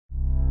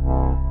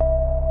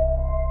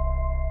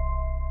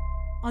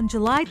On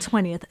July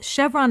 20th,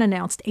 Chevron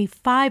announced a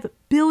 $5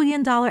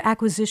 billion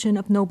acquisition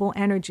of Noble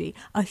Energy,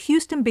 a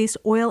Houston-based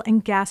oil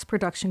and gas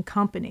production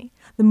company.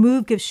 The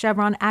move gives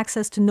Chevron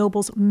access to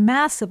Noble's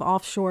massive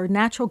offshore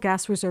natural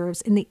gas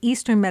reserves in the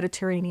eastern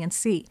Mediterranean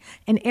Sea,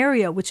 an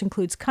area which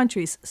includes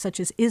countries such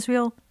as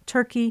Israel,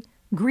 Turkey,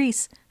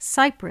 Greece,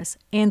 Cyprus,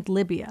 and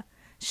Libya.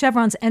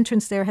 Chevron's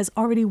entrance there has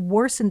already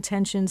worsened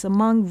tensions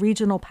among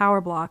regional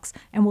power blocs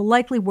and will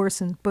likely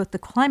worsen both the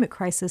climate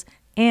crisis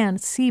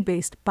and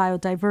sea-based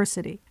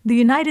biodiversity. The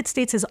United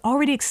States has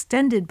already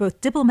extended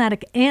both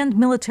diplomatic and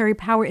military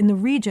power in the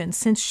region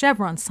since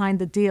Chevron signed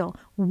the deal.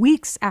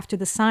 Weeks after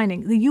the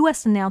signing, the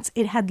U.S. announced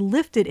it had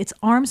lifted its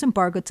arms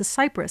embargo to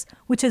Cyprus,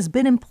 which has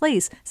been in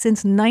place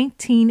since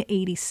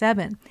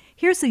 1987.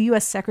 Here's the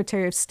U.S.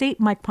 Secretary of State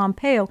Mike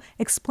Pompeo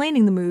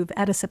explaining the move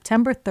at a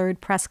September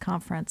 3rd press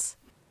conference.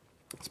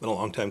 It's been a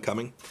long time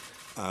coming.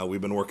 We've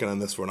been working on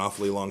this for an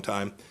awfully long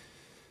time.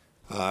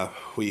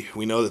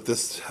 We know that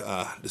this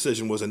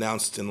decision was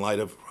announced in light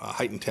of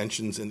heightened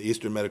tensions in the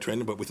eastern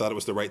Mediterranean, but we thought it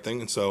was the right thing,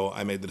 and so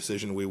I made the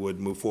decision we would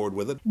move forward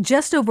with it.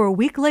 Just over a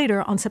week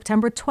later, on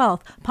September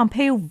 12th,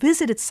 Pompeo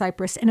visited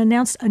Cyprus and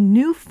announced a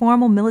new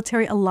formal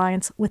military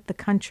alliance with the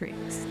country.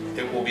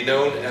 It will be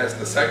known as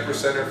the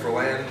Cyprus Center for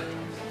Land,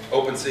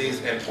 Open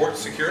Seas, and Port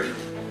Security.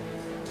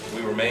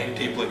 We remain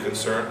deeply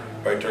concerned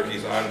by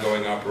Turkey's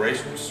ongoing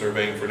operations,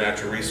 surveying for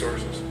natural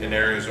resources in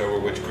areas over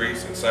which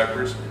Greece and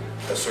Cyprus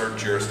assert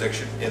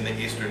jurisdiction in the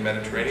eastern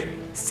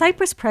Mediterranean.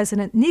 Cyprus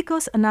President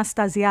Nikos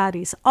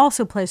Anastasiadis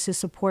also pledged his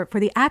support for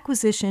the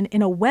acquisition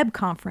in a web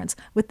conference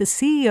with the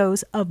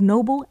CEOs of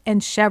Noble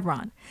and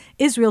Chevron.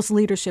 Israel's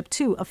leadership,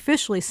 too,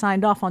 officially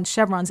signed off on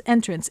Chevron's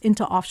entrance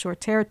into offshore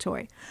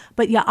territory.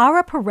 But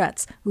Ya'ara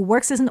Peretz, who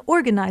works as an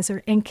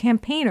organizer and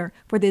campaigner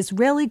for the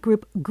Israeli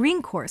group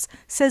Green Course,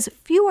 says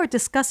few are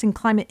discussing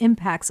climate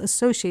impacts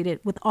associated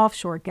with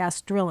offshore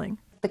gas drilling.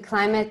 The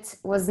climate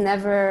was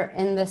never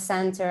in the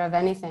center of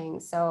anything,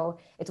 so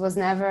it was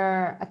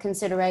never a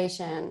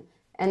consideration.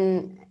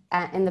 And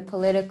in the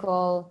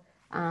political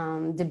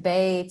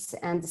debates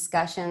and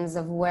discussions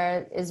of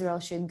where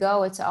Israel should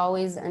go, it's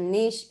always a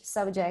niche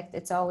subject.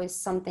 It's always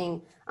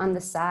something on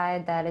the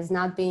side that is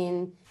not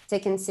being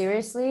taken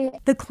seriously.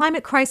 The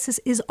climate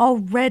crisis is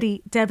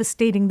already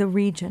devastating the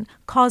region,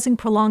 causing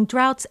prolonged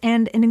droughts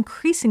and an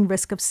increasing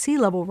risk of sea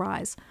level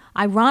rise.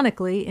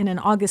 Ironically, in an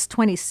August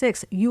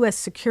 26 U.S.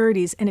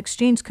 Securities and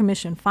Exchange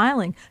Commission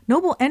filing,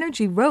 Noble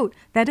Energy wrote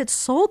that it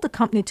sold the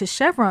company to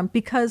Chevron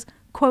because,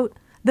 quote,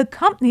 the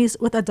companies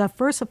with a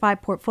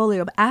diversified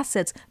portfolio of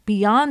assets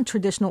beyond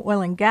traditional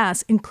oil and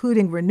gas,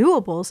 including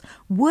renewables,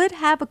 would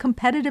have a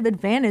competitive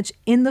advantage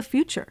in the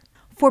future.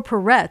 For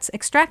Peretz,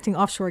 extracting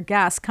offshore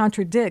gas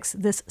contradicts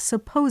this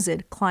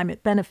supposed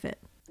climate benefit.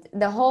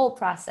 The whole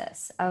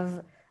process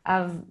of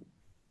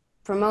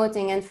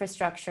promoting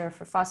infrastructure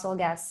for fossil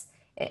gas,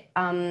 it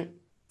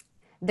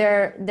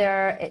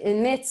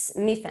emits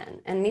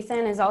methane, and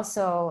methane is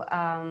also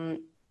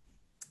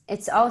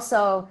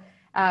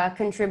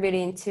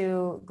contributing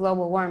to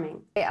global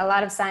warming. A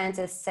lot of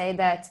scientists say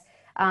that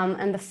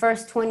in the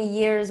first 20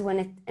 years when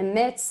it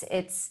emits,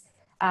 it's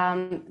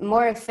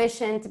more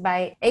efficient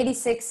by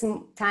 86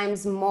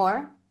 times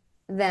more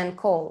than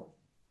coal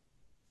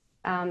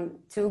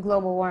to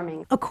global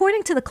warming.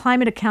 According to the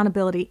Climate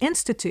Accountability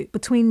Institute,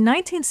 between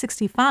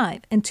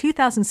 1965 and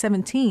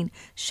 2017,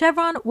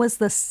 Chevron was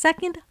the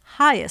second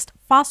highest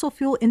fossil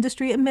fuel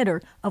industry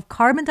emitter of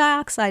carbon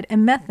dioxide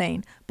and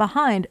methane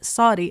behind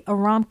Saudi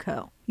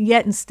Aramco.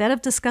 Yet instead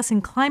of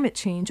discussing climate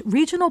change,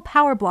 regional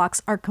power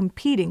blocs are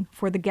competing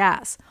for the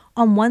gas.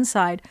 On one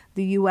side,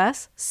 the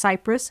U.S.,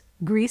 Cyprus,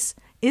 Greece,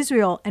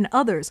 Israel, and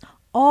others,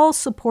 all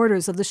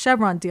supporters of the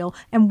Chevron deal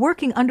and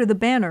working under the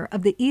banner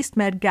of the East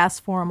Med Gas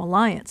Forum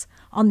Alliance.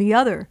 On the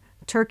other,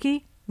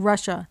 Turkey,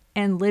 Russia,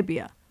 and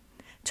Libya.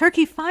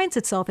 Turkey finds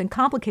itself in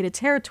complicated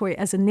territory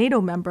as a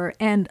NATO member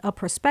and a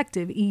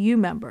prospective EU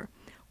member.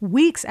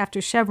 Weeks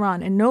after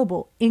Chevron and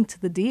Noble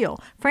inked the deal,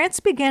 France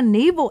began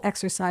naval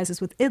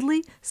exercises with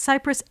Italy,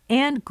 Cyprus,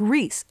 and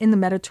Greece in the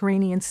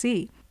Mediterranean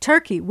Sea.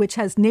 Turkey, which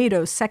has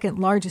NATO's second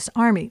largest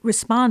army,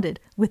 responded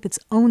with its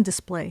own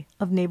display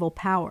of naval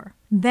power.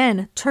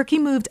 Then, Turkey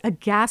moved a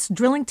gas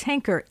drilling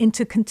tanker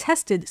into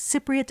contested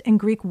Cypriot and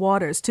Greek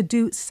waters to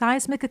do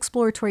seismic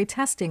exploratory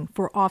testing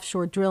for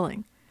offshore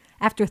drilling.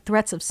 After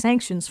threats of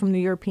sanctions from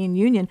the European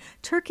Union,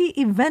 Turkey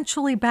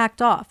eventually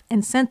backed off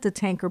and sent the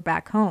tanker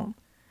back home.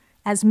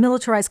 As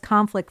militarized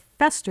conflict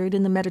festered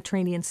in the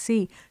Mediterranean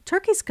Sea,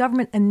 Turkey's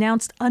government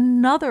announced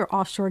another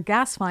offshore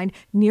gas find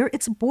near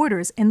its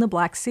borders in the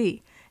Black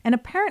Sea, an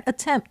apparent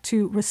attempt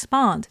to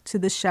respond to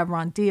the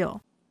Chevron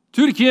deal.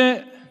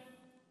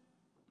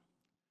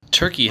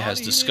 Turkey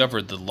has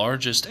discovered the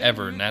largest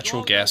ever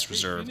natural gas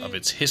reserve of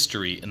its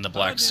history in the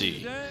Black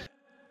Sea.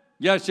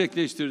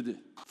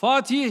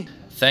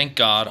 Thank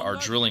God our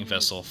drilling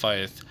vessel,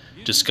 Faith,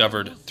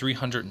 discovered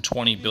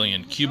 320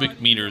 billion cubic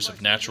meters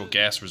of natural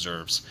gas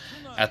reserves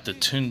at the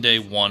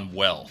Tunde 1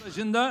 well,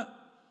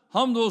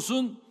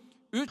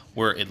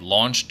 where it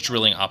launched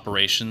drilling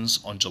operations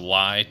on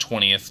July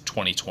 20th,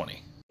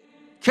 2020.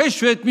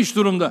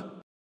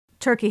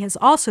 Turkey has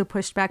also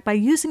pushed back by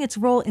using its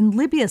role in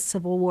Libya's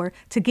civil war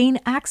to gain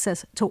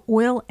access to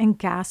oil and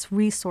gas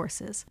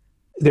resources.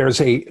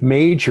 There's a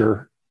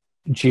major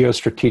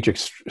geostrategic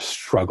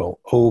struggle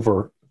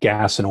over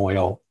gas and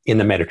oil in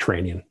the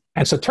Mediterranean.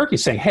 And so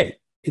Turkey's saying, hey,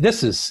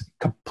 this is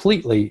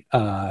completely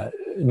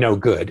no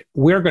good.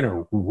 We're going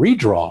to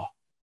redraw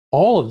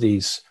all of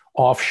these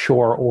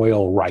offshore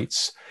oil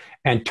rights.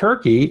 And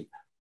Turkey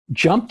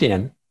jumped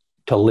in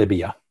to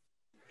Libya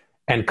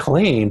and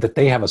claimed that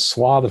they have a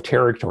swath of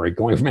territory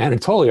going from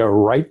Anatolia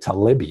right to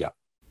Libya.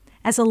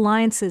 As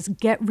alliances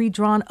get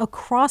redrawn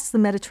across the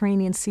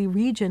Mediterranean Sea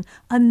region,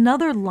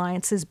 another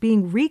alliance is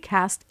being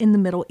recast in the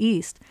Middle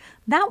East.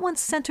 That one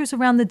centers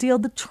around the deal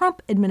the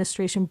Trump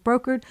administration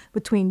brokered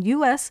between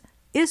U.S.,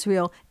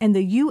 Israel, and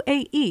the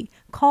UAE,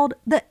 called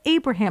the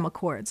Abraham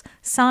Accords,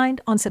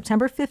 signed on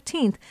September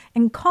 15th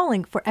and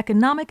calling for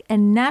economic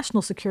and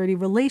national security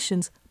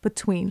relations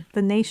between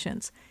the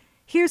nations.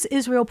 Here's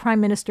Israel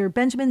Prime Minister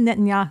Benjamin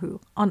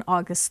Netanyahu on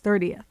August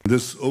 30th.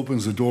 This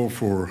opens the door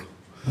for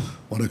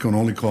what I can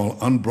only call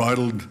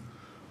unbridled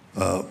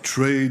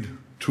trade,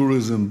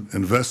 tourism,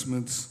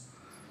 investments,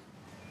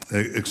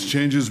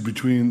 exchanges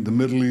between the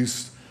Middle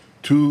East's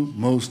two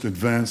most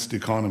advanced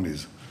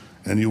economies.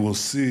 And you will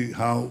see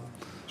how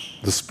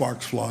the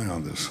sparks fly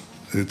on this.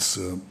 It's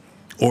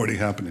already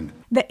happening.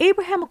 The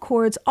Abraham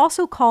Accords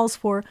also calls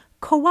for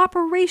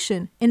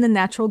cooperation in the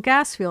natural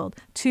gas field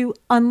to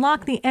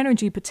unlock the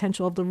energy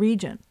potential of the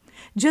region.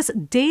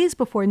 Just days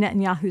before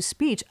Netanyahu's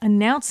speech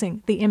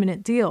announcing the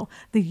imminent deal,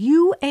 the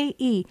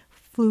UAE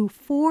flew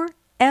 4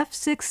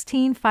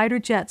 F-16 fighter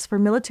jets for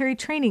military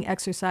training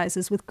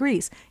exercises with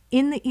Greece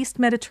in the East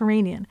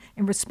Mediterranean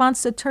in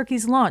response to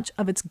Turkey's launch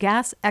of its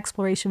gas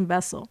exploration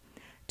vessel.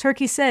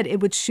 Turkey said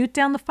it would shoot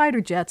down the fighter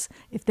jets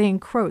if they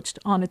encroached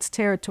on its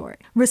territory.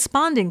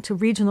 Responding to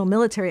regional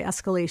military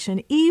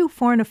escalation, EU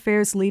foreign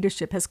affairs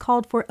leadership has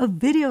called for a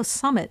video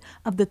summit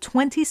of the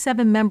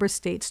 27 member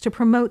states to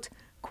promote,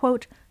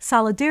 quote,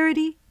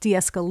 solidarity,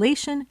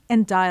 de-escalation,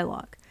 and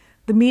dialogue.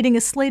 The meeting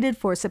is slated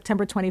for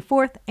September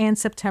 24th and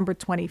September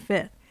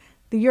 25th.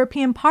 The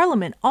European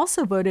Parliament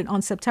also voted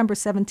on September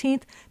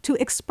 17th to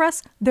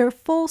express their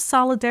full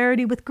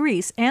solidarity with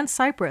Greece and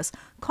Cyprus,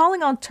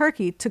 calling on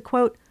Turkey to,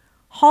 quote,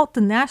 halt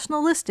the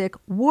nationalistic,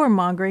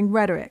 warmongering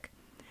rhetoric.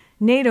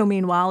 NATO,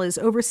 meanwhile, is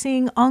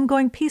overseeing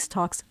ongoing peace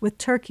talks with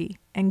Turkey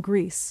and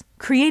Greece.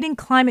 Creating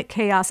climate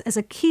chaos as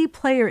a key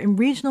player in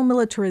regional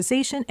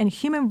militarization and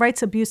human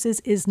rights abuses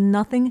is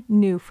nothing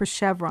new for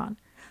Chevron.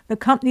 The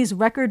company's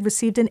record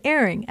received an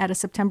airing at a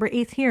September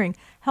 8th hearing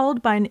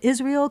held by an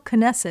Israel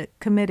Knesset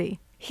committee.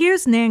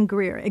 Here's Nan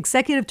Greer,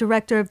 executive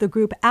director of the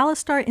group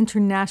Alistar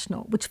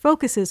International, which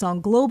focuses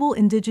on global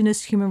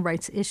indigenous human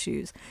rights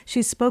issues.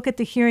 She spoke at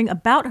the hearing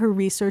about her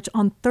research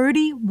on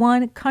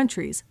 31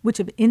 countries which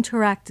have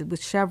interacted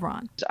with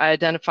Chevron. I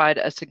identified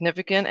a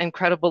significant and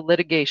credible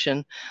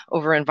litigation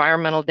over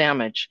environmental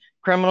damage,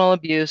 criminal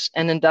abuse,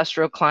 and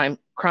industrial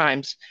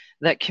crimes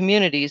that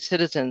communities,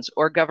 citizens,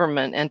 or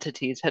government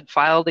entities had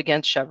filed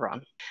against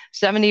Chevron.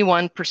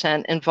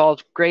 71%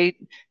 involved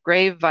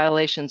grave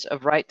violations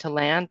of right to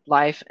land,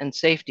 life, and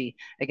safety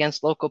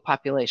against local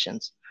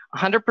populations.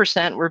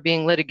 100% were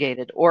being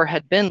litigated or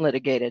had been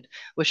litigated,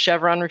 with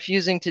Chevron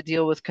refusing to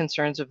deal with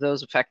concerns of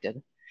those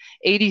affected.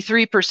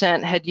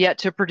 83% had yet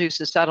to produce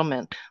a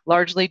settlement,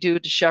 largely due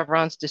to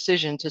Chevron's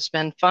decision to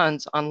spend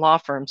funds on law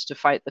firms to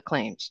fight the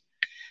claims.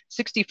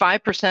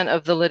 65%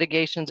 of the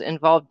litigations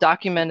involved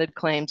documented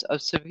claims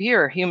of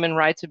severe human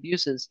rights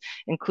abuses,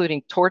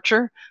 including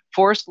torture,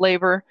 forced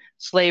labor,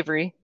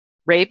 slavery,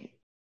 rape,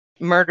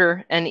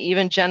 murder, and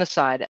even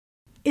genocide.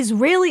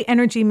 Israeli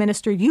Energy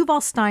Minister Yuval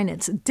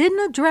Steinitz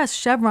didn't address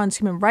Chevron's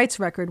human rights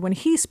record when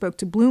he spoke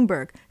to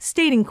Bloomberg,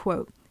 stating,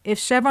 quote, if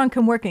Chevron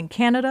can work in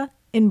Canada,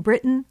 in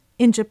Britain,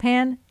 in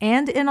Japan,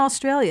 and in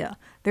Australia,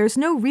 there's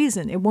no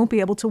reason it won't be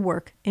able to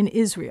work in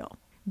Israel.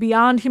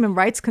 Beyond human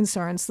rights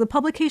concerns, the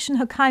publication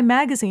Hakai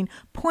magazine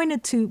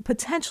pointed to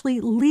potentially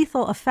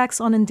lethal effects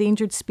on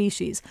endangered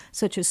species,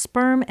 such as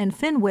sperm and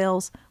fin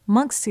whales,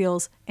 monk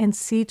seals, and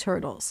sea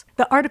turtles.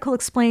 The article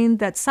explained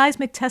that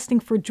seismic testing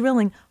for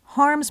drilling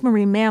harms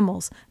marine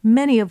mammals,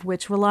 many of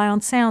which rely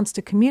on sounds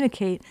to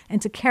communicate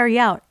and to carry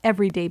out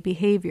everyday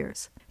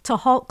behaviors. To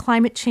halt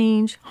climate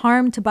change,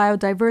 harm to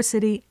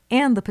biodiversity,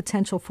 and the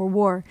potential for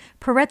war,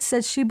 Peretz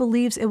says she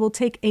believes it will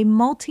take a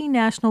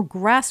multinational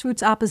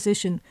grassroots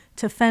opposition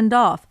to fend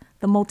off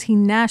the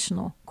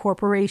multinational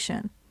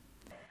corporation.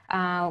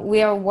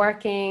 We are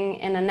working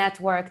in a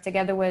network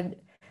together with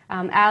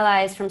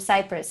allies from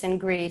Cyprus and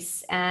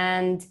Greece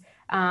and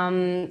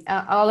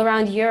all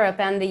around Europe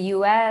and the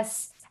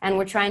US, and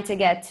we're trying to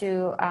get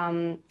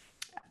to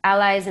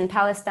allies in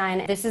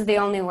Palestine. This is the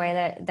only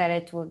way that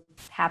it will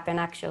happen,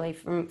 actually,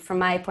 from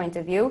my point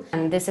of view.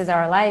 And this is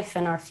our life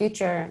and our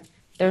future.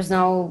 There's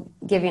no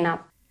giving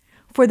up.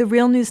 For the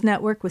Real News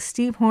Network with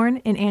Steve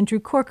Horn and Andrew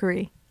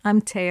Corkery,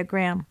 I'm Taya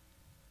Graham.